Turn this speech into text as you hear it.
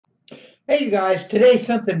Hey, you guys, today's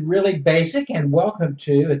something really basic, and welcome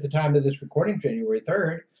to, at the time of this recording, January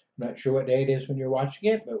 3rd. I'm not sure what day it is when you're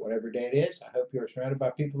watching it, but whatever day it is, I hope you are surrounded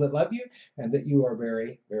by people that love you and that you are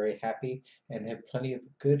very, very happy and have plenty of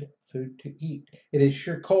good food to eat. It is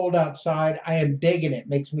sure cold outside. I am digging it.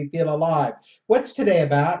 Makes me feel alive. What's today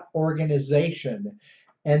about? Organization.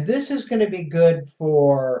 And this is going to be good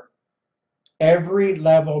for every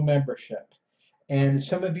level membership. And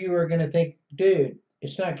some of you are going to think, dude,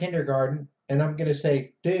 it's not kindergarten. And I'm going to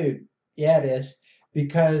say, dude, yeah, it is.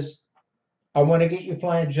 Because I want to get you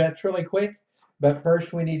flying jets really quick. But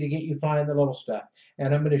first, we need to get you flying the little stuff.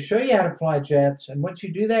 And I'm going to show you how to fly jets. And once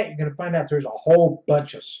you do that, you're going to find out there's a whole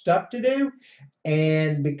bunch of stuff to do.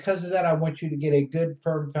 And because of that, I want you to get a good,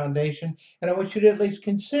 firm foundation. And I want you to at least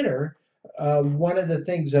consider one of the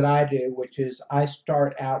things that I do, which is I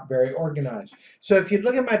start out very organized. So if you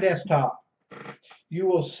look at my desktop, you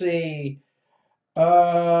will see,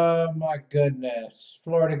 oh my goodness,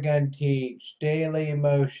 Florida Gun Teach, Daily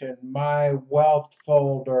Emotion, my wealth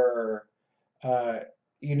folder. Uh,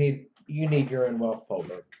 you need your own wealth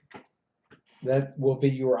folder. That will be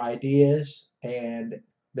your ideas, and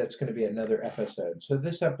that's going to be another episode. So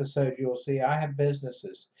this episode, you'll see I have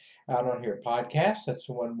businesses out on here. Podcasts, that's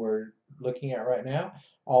the one we're looking at right now.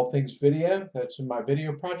 All things video, that's in my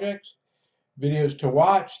video projects. Videos to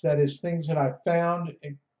watch, that is things that I've found,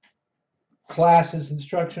 classes,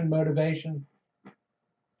 instruction, motivation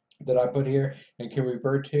that I put here and can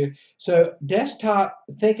revert to. So desktop,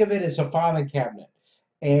 think of it as a filing cabinet.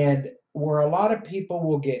 And where a lot of people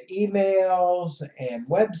will get emails and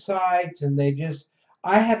websites, and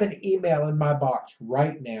I have an email in my box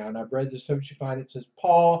right now, and I've read the subject line. It says,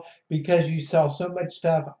 Paul, because you sell so much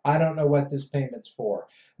stuff, I don't know what this payment's for.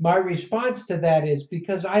 My response to that is,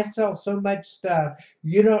 because I sell so much stuff,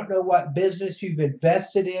 you don't know what business you've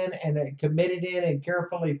invested in and committed in and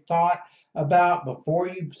carefully thought about before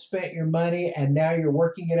you spent your money, and now you're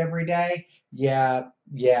working it every day.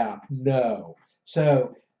 No.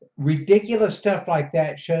 So ridiculous stuff like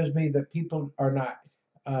that shows me that people are not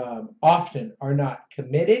often are not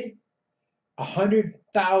committed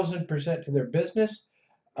 100,000% to their business,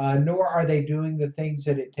 nor are they doing the things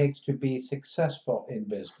that it takes to be successful in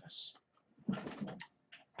business.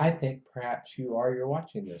 I think perhaps you're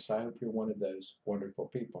watching this. I hope you're one of those wonderful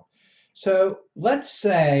people. So let's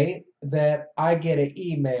say that I get an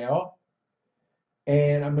email,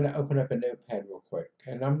 and I'm going to open up a notepad real quick,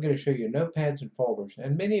 and I'm going to show you notepads and folders.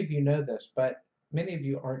 And many of you know this, but many of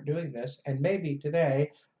you aren't doing this. And maybe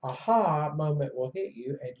today, aha moment will hit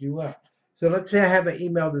you, and you will. So let's say I have an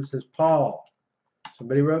email that says, Paul.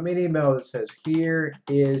 Somebody wrote me an email that says, here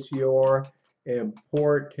is your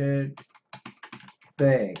important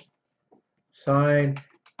thing. Sign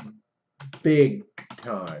big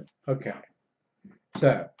time. Okay.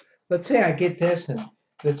 So let's say I get this, and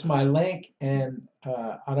that's my link, and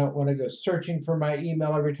I don't want to go searching for my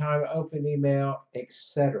email every time I open email,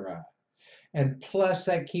 etc. And plus,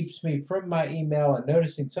 that keeps me from my email and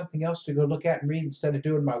noticing something else to go look at and read instead of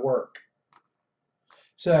doing my work.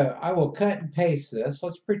 So I will cut and paste this.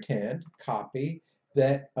 Let's pretend, copy,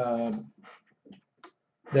 that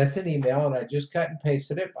that's an email, and I just cut and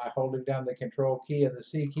pasted it by holding down the Control key and the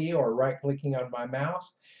C key, or right-clicking on my mouse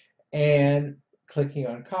and clicking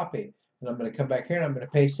on copy. And I'm going to come back here and I'm going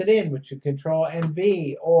to paste it in, which is Control and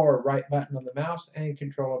V, or right button on the mouse and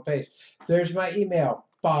Control and paste. There's my email.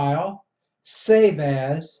 File, save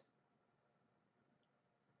as,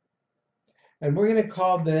 and we're going to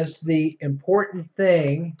call this the important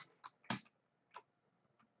thing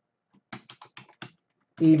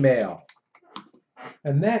email.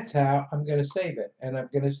 And that's how I'm going to save it. And I'm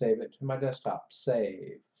going to save it to my desktop.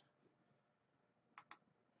 Save.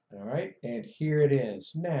 All right, and here it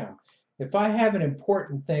is. Now, if I have an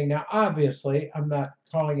important thing, now obviously I'm not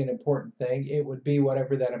calling it an important thing. It would be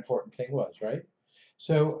whatever that important thing was, right?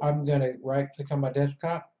 So I'm going to right click on my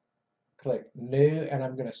desktop, click new, and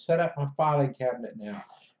I'm going to set up my filing cabinet now.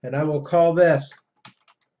 And I will call this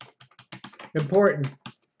important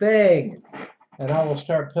thing. And I will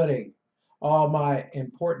start putting all my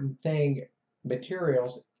important thing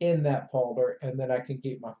materials in that folder, and then I can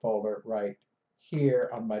keep my folder right here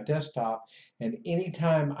on my desktop. And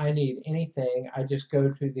anytime I need anything, I just go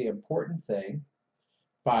to the important thing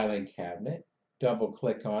filing cabinet, double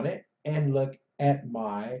click on it, and look at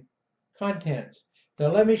my contents. Now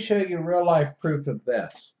let me show you real life proof of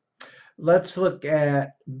this. Let's look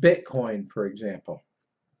at Bitcoin, for example.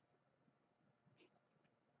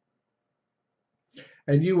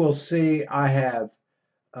 And you will see I have,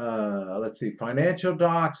 let's see, financial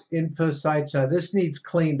docs, info sites. Now this needs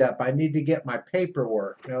cleaned up. I need to get my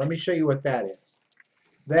paperwork. Now let me show you what that is.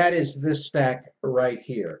 that is this stack right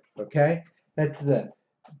here, okay? That's the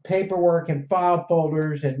paperwork and file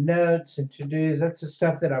folders and notes and to-dos. That's the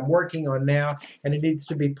stuff that I'm working on now, and it needs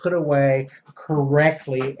to be put away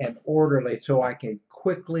correctly and orderly so I can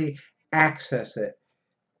quickly access it.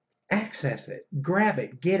 Access it, grab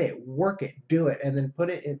it, get it, work it, do it, and then put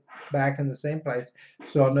it back in the same place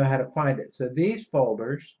so I'll know how to find it. So these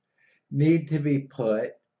folders need to be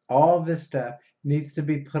put, all this stuff needs to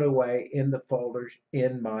be put away in the folders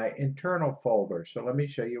in my internal folder. So let me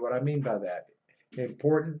show you what I mean by that.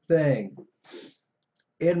 Important thing.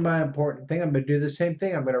 In my important thing, I'm going to do the same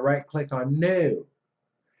thing. I'm going to right click on new.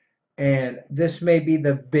 And this may be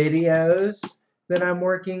the videos that I'm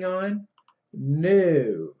working on.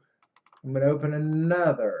 New. I'm going to open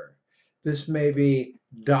another. This may be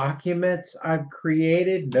documents I've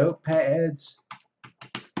created, notepads,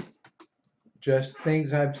 just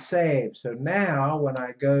things I've saved. So now when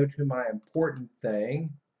I go to my important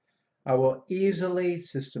thing, I will easily,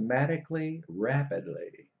 systematically,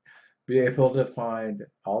 rapidly be able to find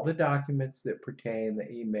all the documents that pertain, the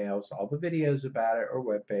emails, all the videos about it or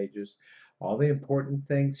web pages, all the important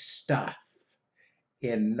things, stuff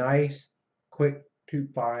in nice, quick to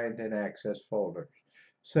find and access folders.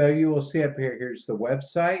 So you will see up here, here's the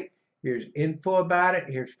website, here's info about it,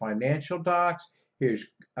 here's financial docs, here's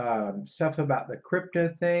stuff about the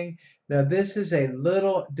crypto thing. Now this is a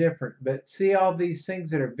little different, but see all these things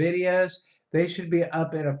that are videos? They should be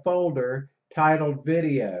up in a folder titled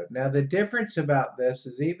video. Now the difference about this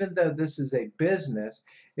is even though this is a business,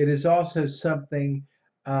 it is also something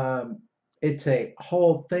it's a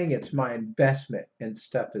whole thing. It's my investment and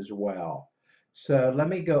stuff as well. So let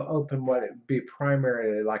me go open what it would be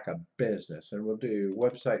primarily like a business, and we'll do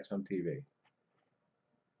websites on TV.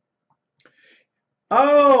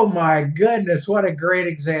 Oh my goodness, what a great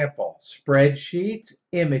example. Spreadsheets,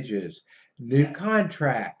 images, new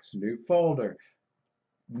contracts, new folder,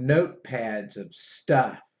 notepads of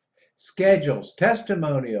stuff, schedules,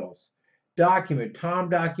 testimonials, Tom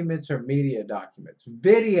documents or media documents,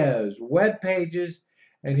 videos, web pages,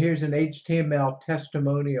 and here's an HTML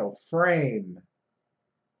testimonial frame.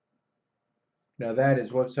 Now that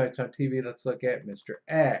is websites on TV. Let's look at Mr.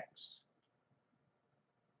 X.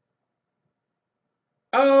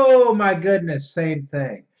 Oh my goodness, same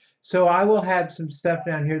thing. So I will have some stuff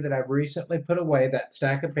down here that I've recently put away, that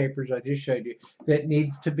stack of papers I just showed you, that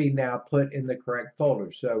needs to be now put in the correct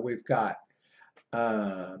folder. So we've got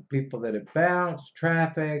people that have bounced,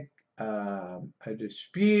 traffic, a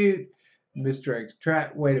dispute, Mr. X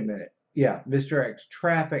wait a minute. Yeah, Mr. X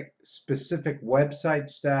traffic, specific website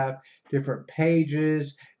stuff, different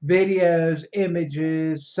pages, videos,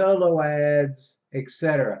 images, solo ads,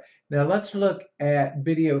 etc. Now let's look at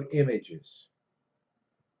video images.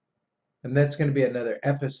 And that's going to be another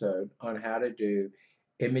episode on how to do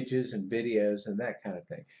images and videos and that kind of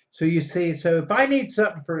thing. So you see, so if I need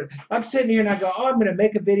something for, I'm sitting here and I go, oh, I'm going to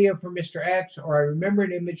make a video for Mr. X, or I remember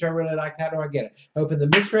an image I really like, how do I get it? I open the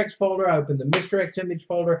Mr. X folder, I open the Mr. X image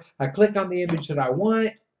folder, I click on the image that I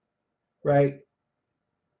want, right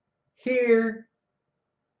here,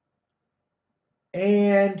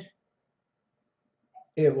 and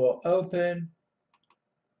it will open,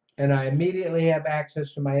 and I immediately have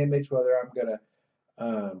access to my image, whether I'm going to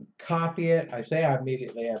copy it. I say I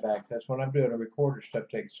immediately have access. When I'm doing a recorder, stuff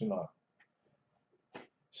takes too long.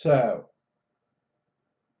 So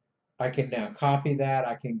I can now copy that.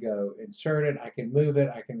 I can go insert it. I can move it.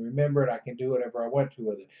 I can remember it. I can do whatever I want to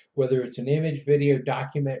with it. Whether it's an image, video,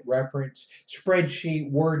 document, reference, spreadsheet,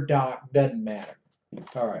 Word doc, doesn't matter.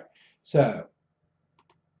 All right. So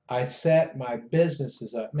I set my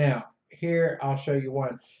businesses up. Now, here I'll show you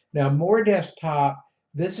one. Now, more desktop.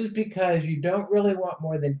 This is because you don't really want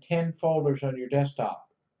more than 10 folders on your desktop.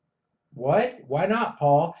 What? Why not,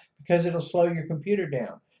 Paul? Because it'll slow your computer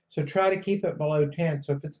down. So try to keep it below 10.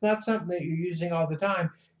 So if it's not something that you're using all the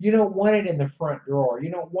time, you don't want it in the front drawer.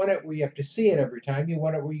 You don't want it where you have to see it every time. You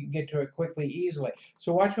want it where you can get to it quickly, easily.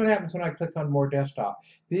 So watch what happens when I click on more desktop.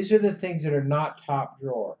 These are the things that are not top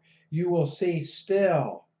drawer. You will see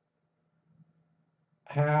still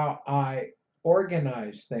how I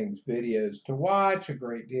organize things, videos to watch, a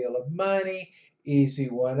great deal of money, easy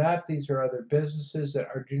one up. These are other businesses that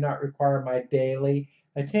do not require my daily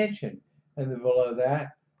attention. And then below that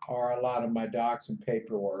are a lot of my docs and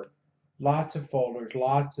paperwork. Lots of folders,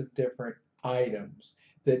 lots of different items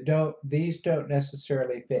that these don't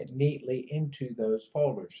necessarily fit neatly into those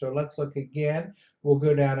folders. So let's look again. We'll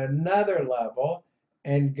go down another level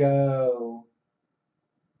and go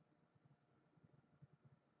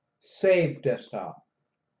Save Desktop.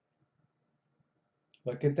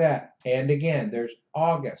 Look at that. And again, there's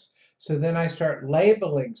August. So then I start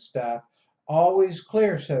labeling stuff, always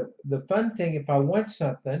clear. So the fun thing, if I want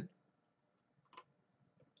something,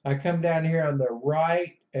 I come down here on the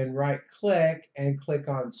right and right click and click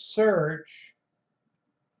on search.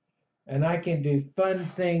 And I can do fun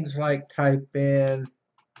things like type in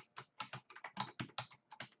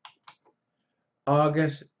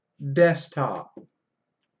August desktop.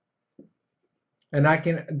 And I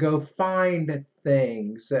can go find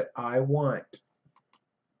things that I want.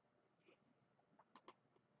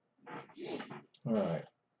 All right.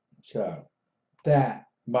 So that,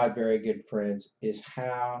 my very good friends, is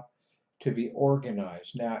how to be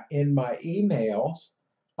organized. Now, in my emails,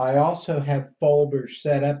 I also have folders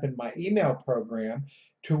set up in my email program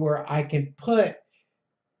to where I can put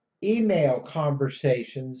email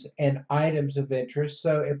conversations and items of interest.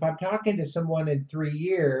 So if I'm talking to someone in 3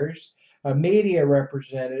 years, a media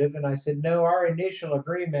representative, and I said, no, our initial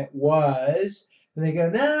agreement was, and they go,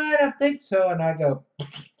 no, I don't think so. And I go,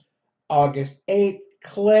 August 8th,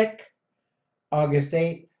 click, August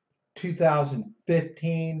 8th,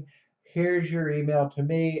 2015. Here's your email to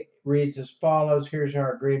me. Reads as follows. Here's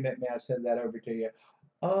our agreement. May I send that over to you?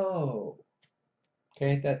 Oh,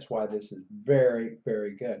 okay. That's why this is very,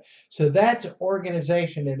 very good. So that's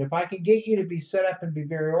organization. And if I can get you to be set up and be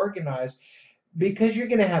very organized, because you're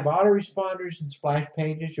going to have autoresponders and splash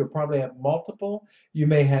pages, you'll probably have multiple. You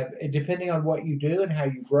may have, depending on what you do and how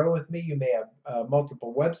you grow with me, you may have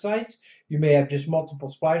multiple websites. You may have just multiple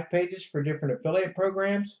splash pages for different affiliate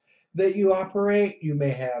programs that you operate. You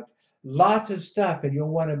may have lots of stuff, and you'll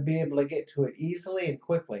want to be able to get to it easily and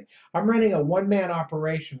quickly. I'm running a one-man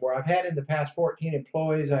operation where I've had in the past 14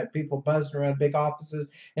 employees. I had people buzzing around big offices,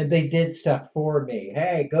 and they did stuff for me.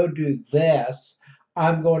 Hey, go do this.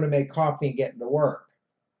 I'm going to make coffee and get into work.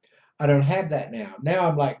 I don't have that now. Now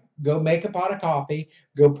I'm like, go make a pot of coffee,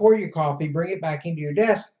 go pour your coffee, bring it back into your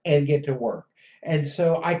desk, and get to work. And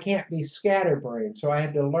so I can't be scatterbrained. So I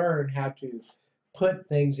had to learn how to put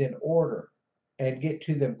things in order and get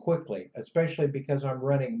to them quickly, especially because I'm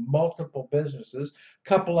running multiple businesses. A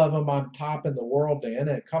couple of them I'm top in the world in, and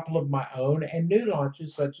a couple of my own, and new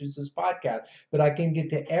launches such as this podcast. But I can get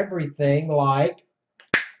to everything like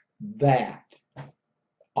that.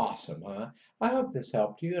 Awesome, huh? I hope this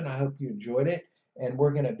helped you and I hope you enjoyed it. And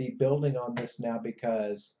we're going to be building on this now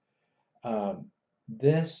because um,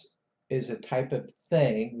 this is a type of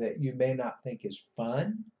thing that you may not think is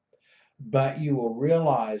fun, but you will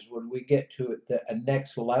realize when we get to it the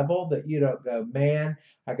next level that you don't go, man,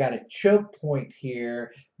 I got a choke point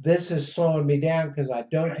here. This is slowing me down because I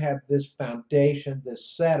don't have this foundation,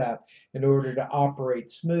 this setup in order to operate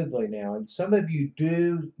smoothly now. And some of you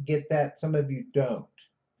do get that, some of you don't.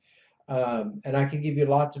 And I can give you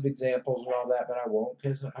lots of examples and all that, but I won't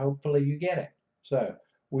because hopefully you get it. So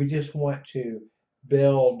we just want to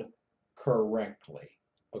build correctly.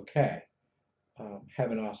 Okay.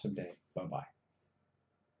 Have an awesome day. Bye bye.